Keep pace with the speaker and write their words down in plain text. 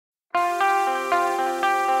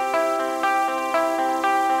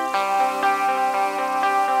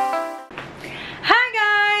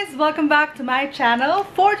Welcome back to my channel.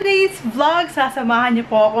 For today's vlog, sasamahan niyo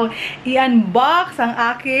po akong i-unbox ang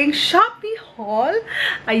aking Shopee haul.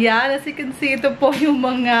 Ayan, as you can see, ito po yung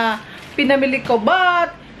mga pinamili ko,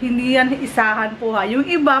 but hindi yan isahan po ha. Yung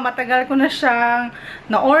iba, matagal ko na siyang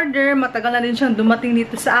na-order, matagal na din siyang dumating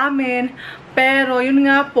dito sa amin. Pero, yun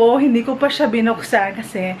nga po, hindi ko pa siya binuksan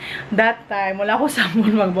kasi that time, wala ko sa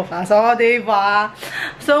mood magbukas. So, diba?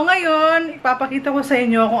 So, ngayon, ipapakita ko sa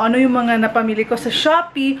inyo kung ano yung mga napamili ko sa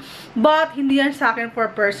Shopee, but hindi yan sa akin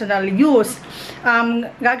for personal use.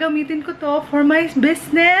 Gagamitin ko to for my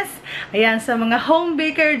business. Ayan, sa mga home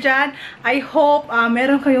baker dyan, I hope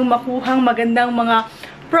meron kayong makuhang magandang mga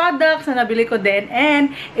products na nabili ko din,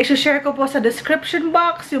 and i-share ko po sa description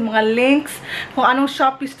box yung mga links kung anong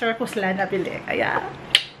Shopee store ko sila nabili. Kaya,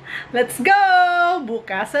 let's go!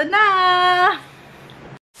 Bukasan na!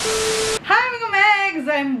 Hi mga Megs!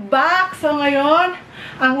 I'm back! So ngayon,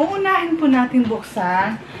 ang uunahin po natin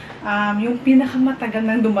buksan, yung pinakamatagal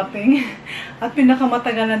na dumating at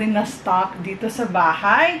pinakamatagal na din na stock dito sa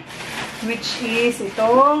bahay, which is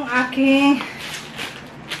itong aking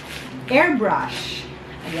airbrush.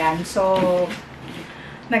 Ayan, so,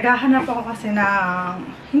 naghahanap ako kasi na,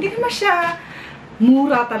 hindi naman siya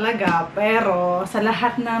mura talaga, pero sa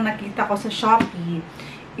lahat na nakita ko sa Shopee,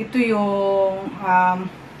 ito yung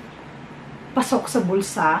pasok sa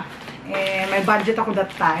bulsa. Eh, may budget ako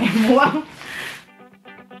that time. Wow!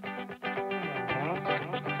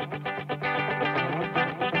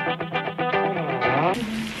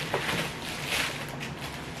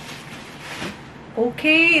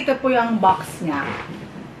 Okay, ito po yung box niya.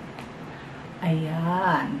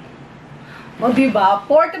 Ayan. O, diba?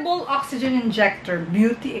 Portable oxygen injector,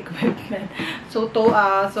 beauty equipment. So,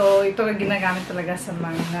 ito ginagamit talaga sa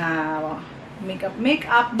mga makeup.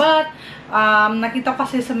 But, nakita ko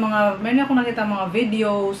kasi sa mga, meron akong nakita mga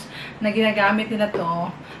videos na ginagamit nila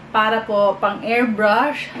to para po pang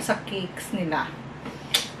airbrush sa cakes nila.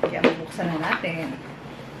 Kaya, bubuksan na natin.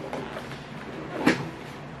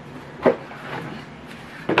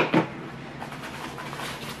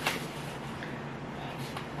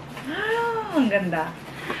 Ang ganda.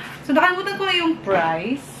 So, nakalimutan ko na yung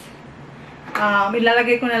price.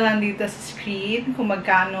 Ilalagay ko na lang dito sa screen kung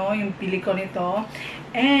magkano yung pili ko nito.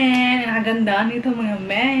 And, ang ganda nito mga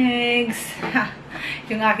Megs.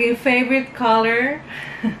 Yung aking favorite color.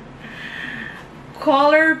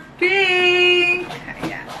 Color pink.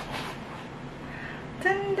 Ayan.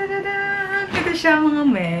 Tandadada. Ito siya mga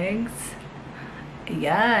Megs.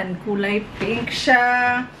 Ayan. Kulay pink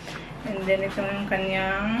siya. And then, ito yung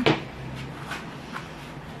kanyang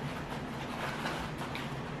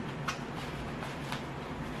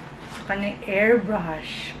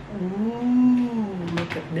airbrush. Ooh,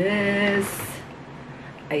 look at this.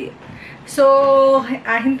 Ay. So,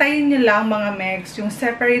 hintayin nyo lang mga Megs yung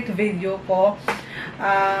separate video ko.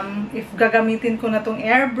 If gagamitin ko na tong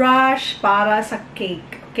airbrush para sa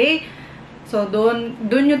cake. Okay? So, doon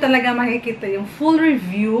nyo talaga makikita yung full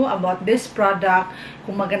review about this product.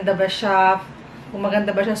 Kung maganda ba siya,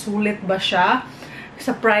 sulit ba siya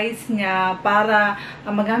sa price niya, para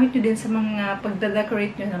magamit nyo din sa mga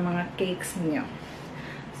pagda-decorate nyo ng mga cakes niyo.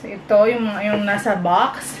 So, ito yung nasa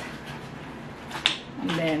box. And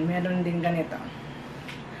then, meron din ganito.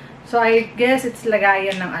 So, I guess it's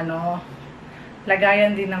lagayan ng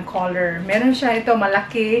lagayan din ng color. Meron siya ito,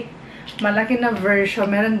 malaki na version.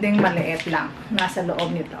 Meron ding maliit lang nasa loob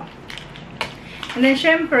nito. And then,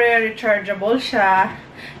 syempre, rechargeable siya.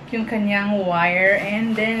 Yung kanyang wire.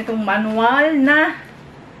 And then, itong manual na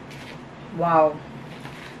wow.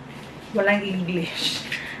 Walang English.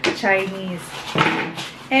 Chinese.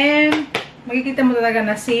 And, makikita mo talaga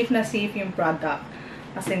na safe yung product.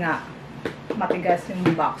 Kasi nga, matigas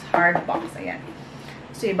yung box. Hard box. Ayan.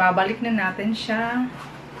 So, ibabalik na natin siya.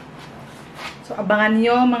 So, abangan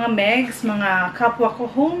nyo mga Megs, mga kapwa ko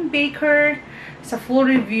home baker sa full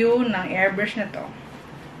review ng airbrush na to.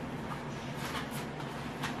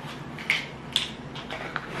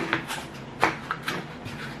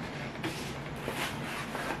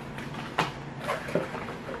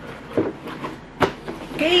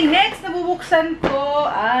 Okay, next na bubuksan ko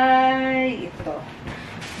ay ito.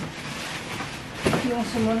 Yung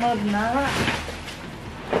sumunod na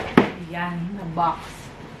yan, na box.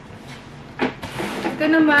 Ito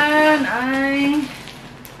naman ay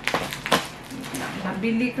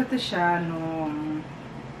nabili ko to siya nung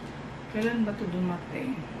kailan ba ito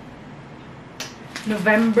dumating?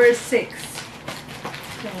 November 6.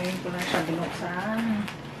 So, ngayon ko na siya binuksan.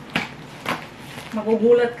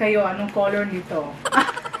 Magugulat kayo anong color nito.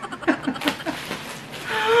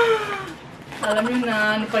 alam nyo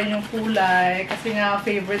na, ano pa rin yung kulay. Kasi nga,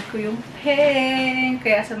 favorite ko yung pink.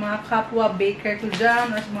 Kaya sa mga kapwa baker ko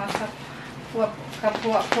dyan, or sa mga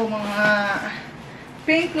kapwa ko mga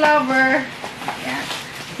pink lover, ayan.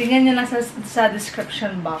 Tingnan nyo lang sa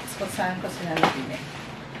description box kung saan ko sila nabili.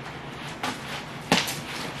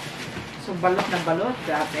 So, balot na balot.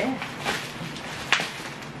 Grabe.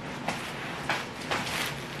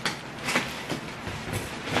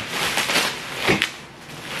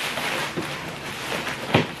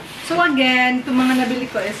 So again, itong mga nabili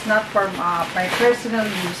ko is not for my personal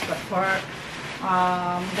use, but for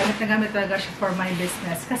gamit na gamit talaga siya for my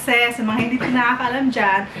business. Kasi sa mga hindi ko nakakaalam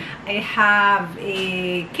dyan, I have a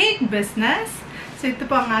cake business. So ito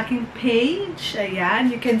po ang aking page. Ayan,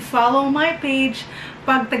 you can follow my page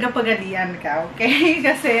pag taga-Pagadian ka, okay?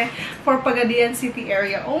 Kasi for Pagadian City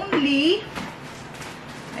area only.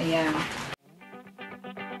 Ayan.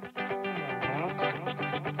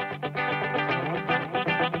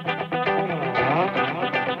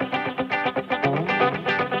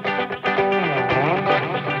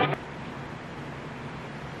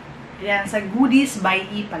 Yan, sa Goodies by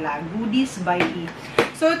E pala. Goodies by E.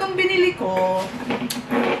 So, itong binili ko,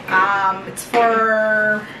 it's for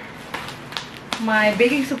my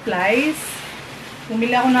baking supplies.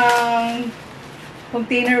 Bumili ako ng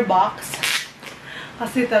container box.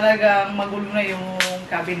 Kasi talagang magulo na yung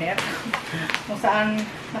cabinet. Kung saan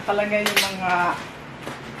nakalagay yung mga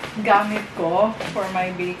gamit ko for my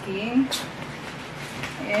baking.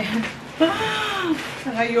 And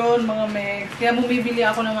sa ngayon, mga mex, kaya bumibili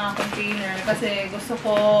ako ng mga container kasi gusto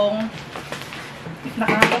kong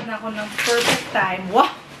nakahanap na ako ng perfect time.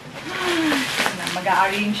 Wow!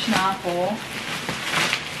 Mag-a-arrange na ako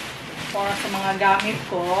para sa mga gamit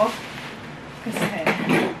ko kasi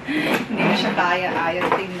hindi na siya kaya-ayat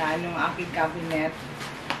tingnan yung aking cabinet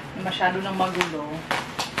na masyado nang magulo.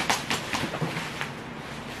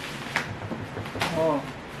 Oh,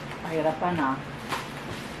 pahirapan na.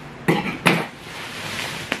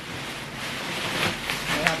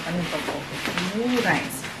 Ano pag-focus? Ooh,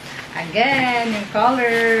 nice. Again, yung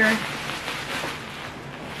color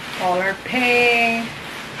pink.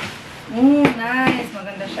 Ooh, nice.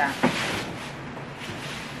 Maganda siya.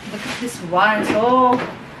 Look at this one. So,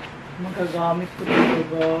 magagamit ko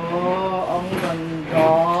talaga. Ang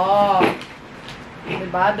ganda.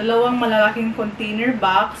 Diba? Dalawang malalaking container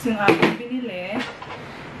box yung aking binili.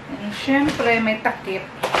 And syempre, may takip.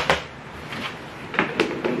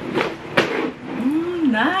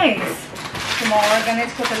 Nice! So,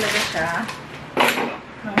 ma-organize ko talaga siya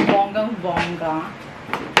ng bonggang-bongga.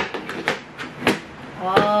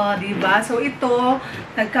 Oh, diba? So, ito,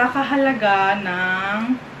 nagkakahalaga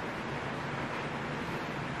ng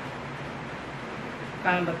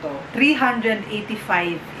paano ba to?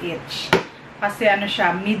 385 each. Kasi ano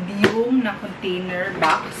siya, medium na container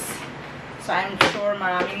box. So, I'm sure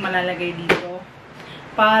maraming malalagay dito.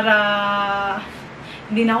 Para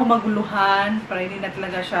hindi na ako maguluhan, para hindi na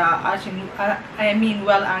talaga siya,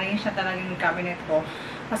 well-arranged na talaga yung cabinet ko.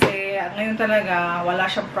 Kasi ngayon talaga, wala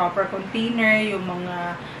siyang proper container, yung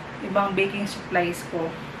mga ibang baking supplies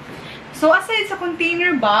ko. So, aside sa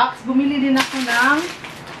container box, bumili din ako ng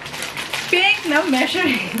pink na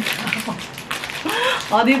measuring cup.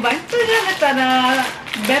 O, diba? Ito dyan,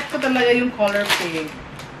 bet ko talaga yung color pink.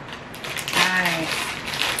 Nice.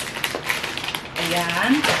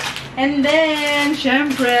 Ayan. And then,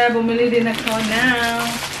 syempre, bumili din ako ng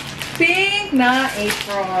pink na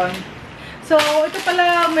apron. So, ito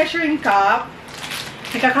pala measuring cup.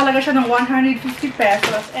 Nakakalaga siya ng 150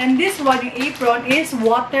 pesos. And this one, yung apron, is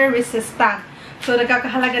water resistant. So,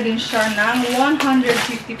 nagkakahalaga din siya ng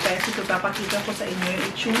 150 pesos. So, papakita ko sa inyo yung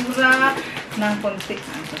itsura ng konti.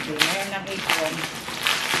 Ngayon ng apron.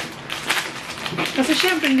 Kasi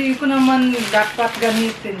syempre, hindi ko naman dapat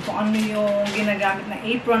gamitin kung ano yung ginagamit na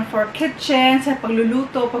apron for kitchen, sa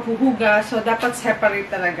pagluluto, paghuhugas. So, dapat separate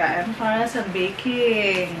talaga. And para sa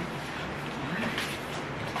baking.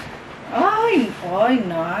 Ay,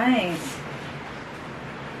 nice.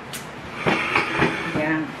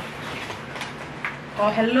 Yan.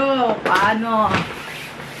 Oh, hello. Paano?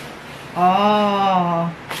 Oh.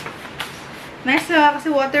 Nice na kasi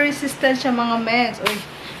water resistant siya mga meds. Uy.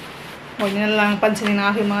 Huwag nyo na lang pansinin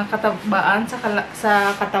ang aking mga katabaan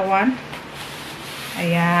sa katawan.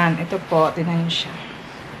 Ayan. Ito po. Tingnan nyo siya.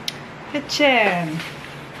 Kitchen.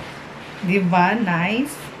 Diba?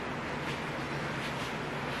 Nice.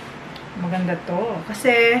 Maganda to.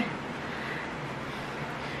 Kasi,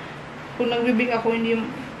 kung nagbibig ako, hindi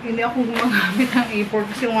ako gumagamit ng apron.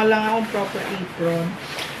 Kasi wala nga akong proper apron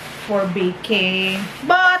for baking.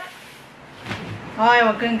 But, ay,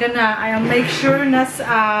 wag kang gana. I'll make sure na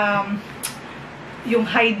yung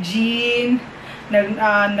hygiene,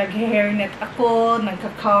 nag-hairnet ako,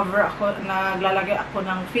 nagka-cover ako, naglalagay ako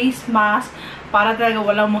ng face mask para talaga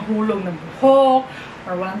walang mahulog na buhok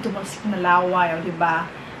or walang tumasik na laway, o diba?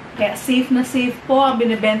 Kaya safe na safe po ang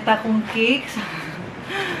binibenta kong cakes.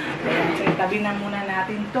 Ayan, so itabi na muna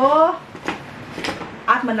natin to.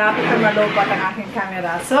 At malapit na malobat ang aking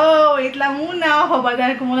camera. So, wait lang muna.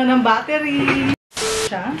 Pabadahan ko muna ng battery.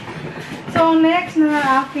 So, next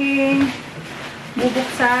na aking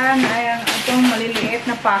bubuksan ay ang itong maliliit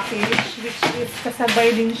na package, which is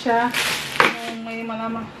kasabay din siya ng may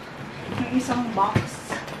malamang ng isang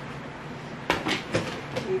box.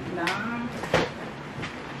 Wait lang.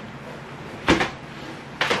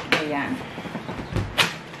 Ayan.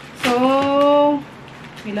 So,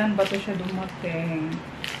 ilan ba ito siya dumating?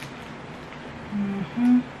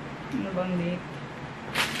 Ano bang date?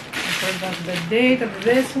 I forgot the date of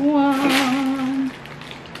this one.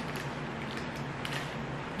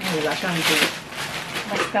 Wala siyang date.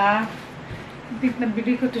 Basta,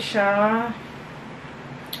 nabili ko ito siya.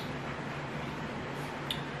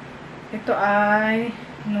 Ito ay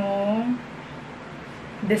noong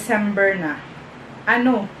December na.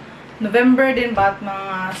 November din ba at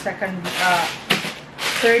mga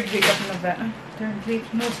third week of November. Second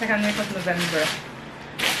week of November.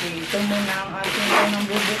 Okay, ito muna ang ating unang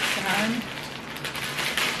bubuksan.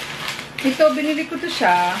 Ito, binili ko to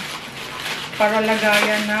siya para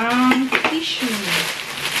lagayan ng tissue.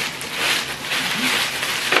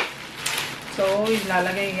 So,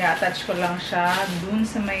 i-attach ko lang siya dun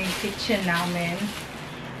sa may kitchen namin.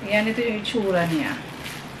 Ayan, ito yung itsura niya.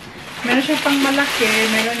 Meron siyang pang malaki,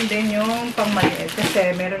 meron din yung pang maliit.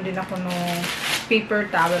 Kasi meron din ako nung paper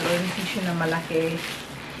towel o yung tissue na malaki.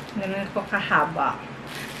 Ganun ko kahaba.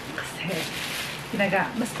 Kasi,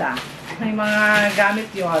 basta, may mga gamit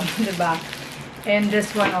yon, diba? And this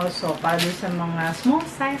one also, para doon sa mga small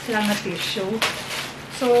size lang na tissue.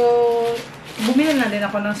 So, bumili na din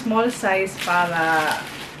ako ng small size para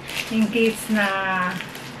in case na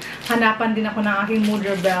hanapan din ako ng aking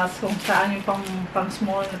mother bells kung saan yung pang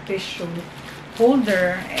small na tissue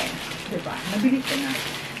holder. Diba? Nabili ko na.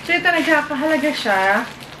 So, ito, nagkakahalaga siya.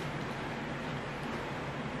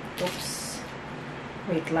 Oops.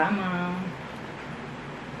 Wait lamang.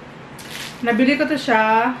 Nabili ko to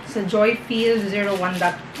siya sa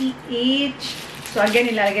joyfeel01.ph. So, again,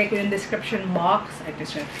 ilalagay ko yung description box.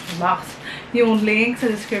 Yung link sa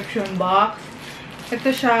description box. Ito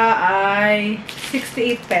siya ay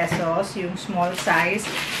 68 pesos, yung small size.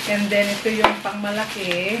 And then, ito yung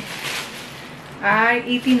pangmalaki ay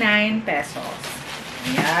 89 pesos.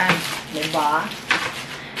 Ayan. Diba?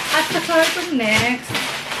 At saka itong next,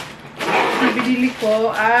 na binili ko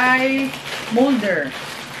ay molder.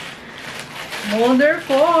 Molder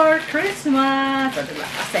for Christmas. So, diba?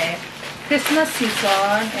 Kasi, Christmas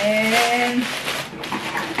season. And,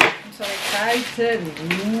 I'm so excited.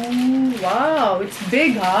 Ooh, wow. It's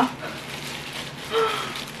big, huh?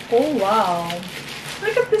 Oh, wow.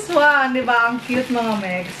 Look at this one. Diba? Ang cute, mga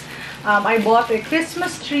megs. I bought a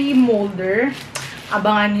Christmas tree molder.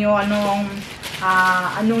 Abangan nyo anong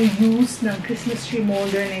use ng Christmas tree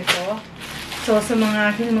molder nito. So, sa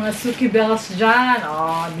mga Suki Bells dyan,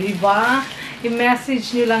 diba?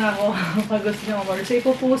 I-message nyo lang ako pag gusto nyo mag-order. So,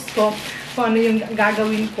 ipopost ko kung ano yung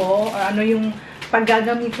gagawin ko or ano yung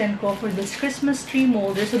paggagamitan ko for this Christmas tree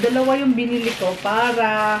molder. So, dalawa yung binili ko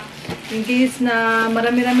para in case na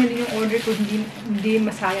marami-rami din yung order ko, hindi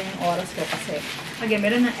masayang yung oras ko kasi, again,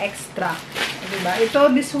 meron ng extra. Diba?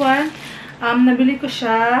 Ito, this one, nabili ko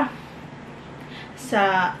siya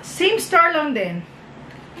sa same store lang din.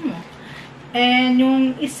 And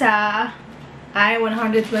yung isa ay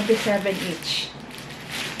 127 each.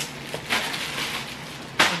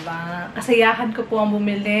 Diba? Kasayahan ko po ang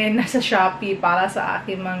bumili na sa Shopee para sa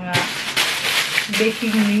aking mga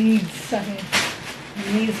baking needs.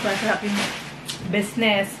 Needs para sa aking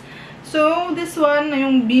business. So, this one,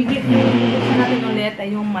 yung bibit natin ulit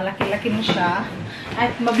ay yung malaki-laki na siya.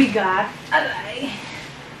 At mabigat. Aray!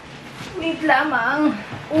 Wait lamang.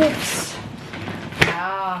 Oops!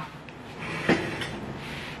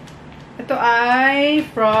 Ito ay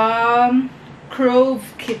from Grove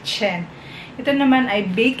Kitchen. Ito naman ay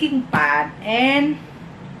baking pan and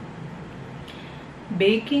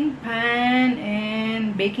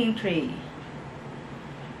baking tray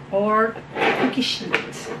or cookie sheet.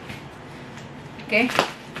 Okay?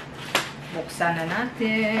 Buksan na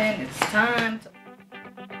natin. It's time to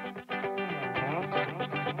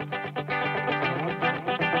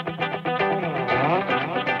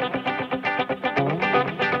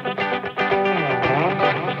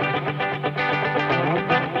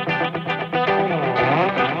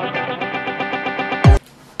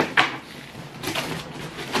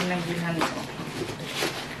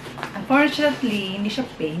Unfortunately, hindi siya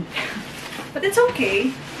paint. But it's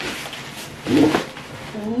okay.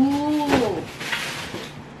 Ooh.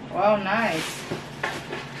 Wow, nice.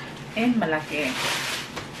 And malaki.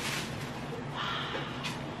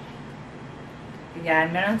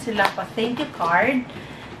 Yan, meron sila pa thank you card.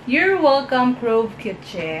 You're welcome, Grove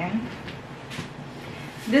Kitchen.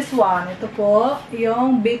 This one, ito po,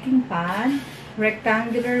 yung baking pan.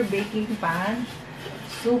 Rectangular baking pan.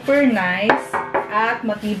 Super nice. At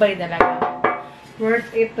matibay talaga.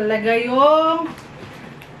 Worth it talaga yung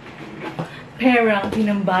perang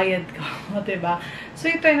pinambayad ko. Diba?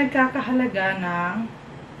 So, ito ay nagkakahalaga ng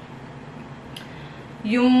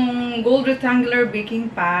yung gold rectangular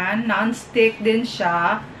baking pan, non-stick din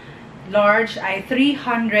siya, large ay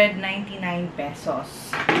 399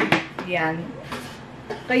 pesos. Yan.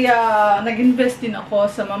 Kaya, nag-invest din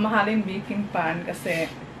ako sa mamahaling baking pan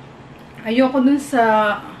kasi ayoko dun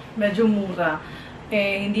sa medyo mura.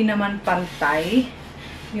 Eh, hindi naman pantay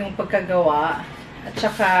yung pagkagawa. At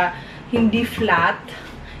saka, hindi flat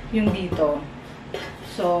yung dito.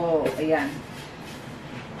 So, ayan.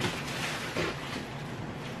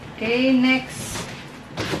 Okay, next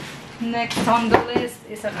on the list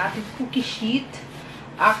is ang ating cookie sheet.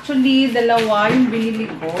 Actually, dalawa yung binili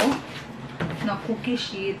ko na cookie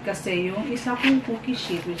sheet kasi yung isa kong cookie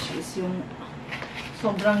sheet, which is yung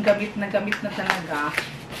sobrang gamit na talaga,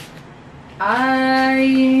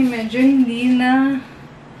 ay medyo hindi na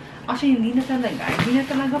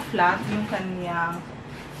talaga flat yung kanyang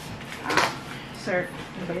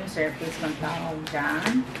ano ba yung surface ng tawag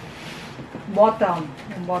dyan?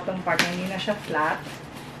 Yung bottom part, hindi na siya flat.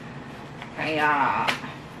 Kaya,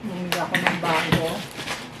 bumili ako ng bago.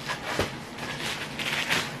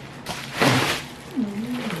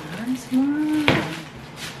 Nice one.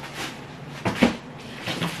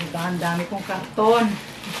 Diba, ang dami kong karton.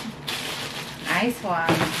 Nice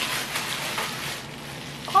one.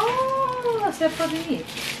 Oh, separate.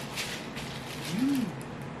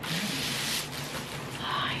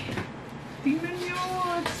 Ay, tingnan nyo.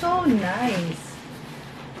 It's so nice.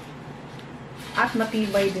 At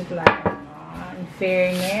matibay din talaga. In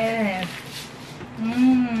fairness.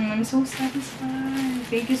 I'm so satisfied.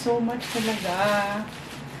 Thank you so much talaga.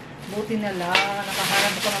 Buti na lang.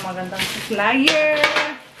 Nakahanap ako ng magandang supplier.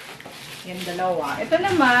 Yan, dalawa. Ito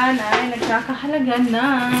naman ay nagkakahalaga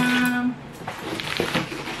ng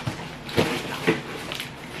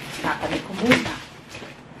kakalik ko muna.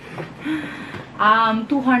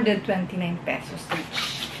 229 pesos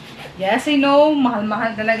each. Yes, I know,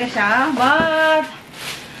 mahal-mahal talaga siya, but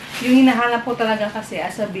yung hinahanap ko talaga kasi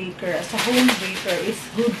as a baker, as a home baker, is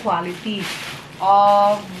good quality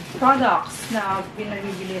of products na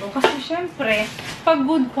pinabibili ko. Kasi syempre, pag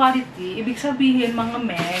good quality, ibig sabihin mga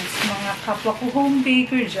megs, mga kapwa ko home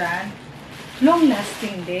baker dyan,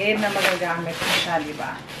 long-lasting din na magagamit mo siya, di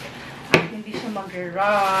ba? At hindi siya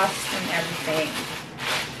mag-rust and everything.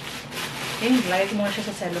 Okay, lagay ko muna siya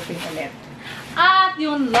sa cellophane ulit. At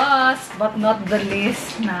yung last but not the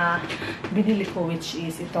least na binili ko, which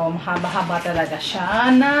is ito, mahaba-haba talaga siya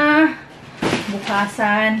na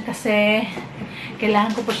bukasan kasi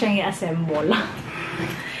kailangan ko po siyang i-assemble.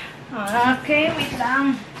 Okay, wait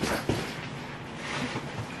lang.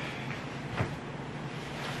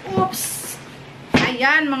 Oops!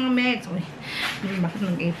 Ayan mga megs. Uy, bakit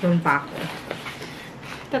nag-apron pa ako?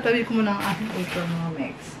 Tatabi ko muna ang aking apron mga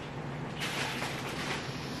megs.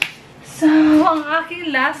 So, ang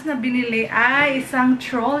aking last na binili ay isang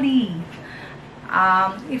trolley.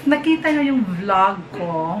 If nakita nyo yung vlog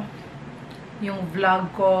ko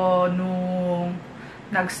nung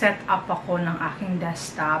nag-set up ako ng aking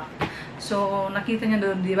desktop. So, nakita nyo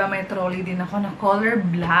doon, di ba, may trolley din ako na color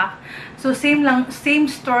black. So, same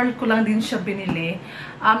store ko lang din siya binili.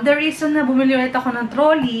 The reason na bumili ulit ako ng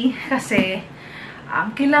trolley, kasi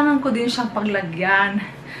kailangan ko din siyang paglagyan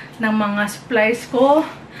ng mga supplies ko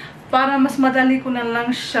para mas madali ko na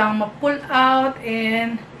lang siyang ma-pull out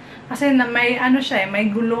and kasi na may ano siya, may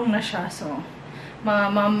gulong na siya. So,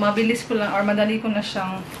 mabilis ko lang or madali ko na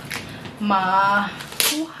siyang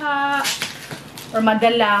makuha or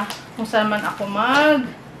madala kung saan man ako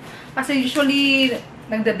kasi usually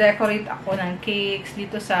nagde-decorate ako ng cakes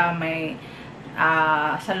dito sa may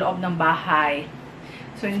sa loob ng bahay.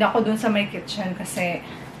 So, hindi ako dun sa may kitchen kasi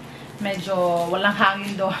medyo walang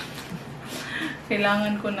hangin doon.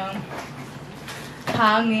 Kailangan ko ng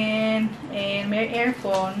hangin and may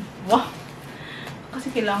aircon. Wow!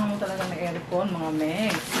 Kasi kailangan mo talaga ng aircon, mga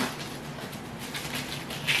megs.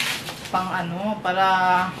 Pang ano, para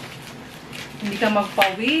hindi ka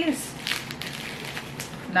magpawis.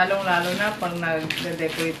 Lalong-lalo na pag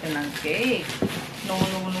nag-decorate ka ng cake. No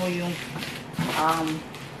yung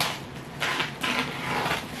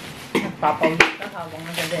Papawit ka habang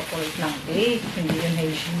nag-decorate ng cake. Hindi yun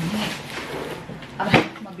hygienic. Aray,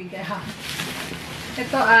 mabigay ha.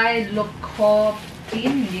 Ito ay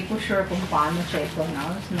Locopin. Hindi ko sure kung paano siya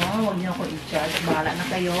i-pronounce, no? Huwag niyo ako i-judge. Bahala na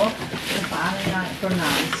kayo kung paano niya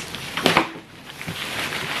i-pronounce.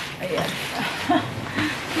 Ayan.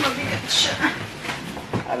 Mabigat siya.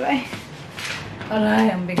 Aray. Aray,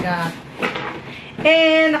 ang bigat.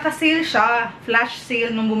 Naka-sale siya. Flash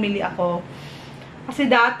sale nung bumili ako. Kasi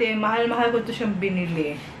dati, mahal-mahal ko ito siyang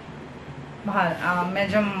binili. Mahal.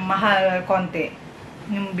 Medyo mahal konti.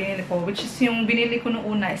 Yung binili ko. Which is yung binili ko nung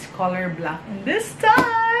una is color black. And this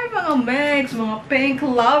time, mga megs, mga pink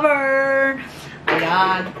lover.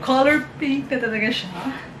 Ayan. Color pink na talaga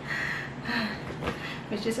siya.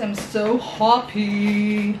 Which is, I'm so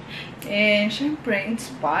happy. And, syempre,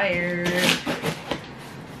 inspired.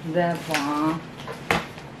 Diba?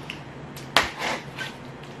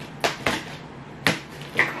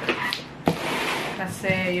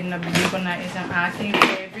 Kasi yung nabili ko na isang aking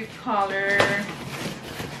favorite color.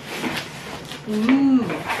 Ooh!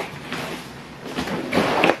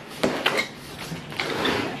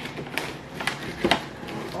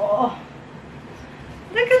 Oh!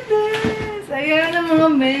 Look at this! Ayan ang mga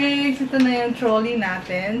mix. Ito na yung trolley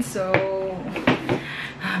natin. So,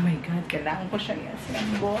 oh my God, kailangan ko siyang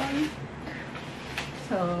i-assemble.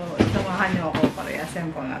 So, samahan niyo ako para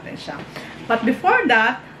i-assemble natin siya. But before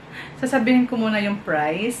that, sasabihin ko muna yung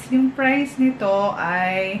price. Yung price nito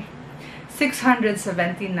ay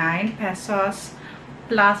 679 pesos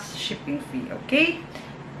plus shipping fee. Okay?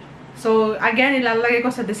 So, again, ilalagay ko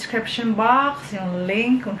sa description box yung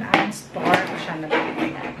link kung saan store ko siya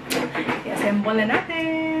nabili. I-assemble na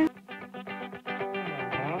natin!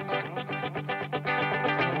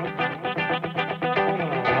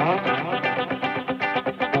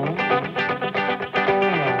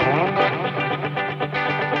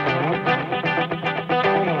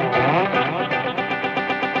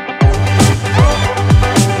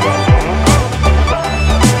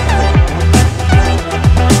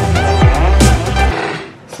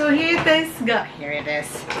 Here it is.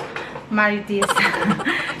 Maritis.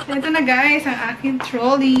 Ito na guys, ang aking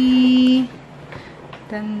trolley.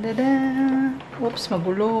 Dandada. Oops,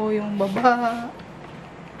 magulo yung baba.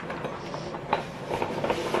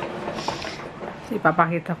 So,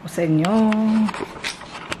 ipapakita ko sa inyo.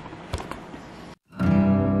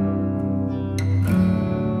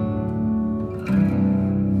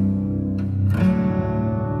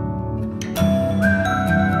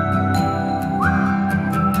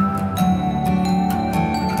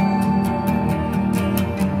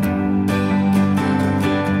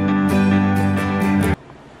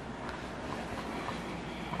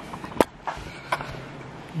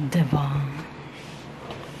 Diba?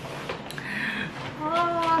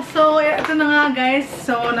 So, ito na nga guys.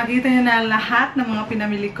 So, nakita nyo na lahat ng mga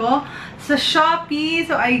pinamili ko sa Shopee.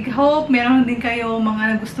 So, I hope meron din kayo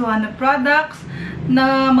mga nagustuhan na products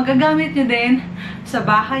na magagamit nyo din sa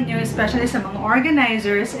bahay nyo, especially sa mga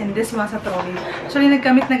organizers and this one sa trolley. Actually,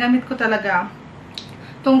 naggamit na gamit ko talaga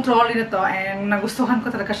itong trolley na to and nagustuhan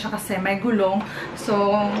ko talaga siya kasi may gulong.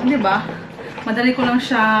 So, di ba? Madali ko lang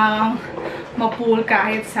siyang ma-pull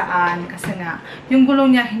kahit saan kasi nga yung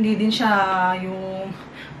gulong niya hindi din siya yung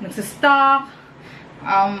nagsa-stock,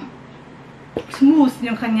 smooth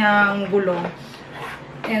yung kanyang gulong,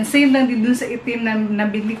 and same lang din dun sa itim na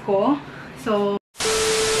nabili ko. So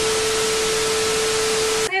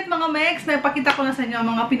mga megs, napakita ko na sa inyo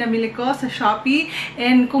ang mga pinamili ko sa Shopee.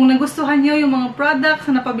 And kung nagustuhan nyo yung mga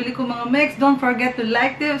products na napabili ko mga megs, don't forget to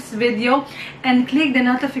like this video and click the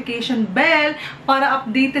notification bell para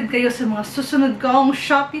updated kayo sa mga susunod kong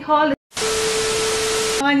Shopee haul.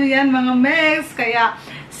 Mga nyo yan mga megs. Kaya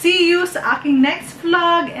see you sa aking next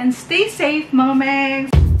vlog and stay safe mga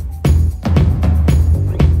megs!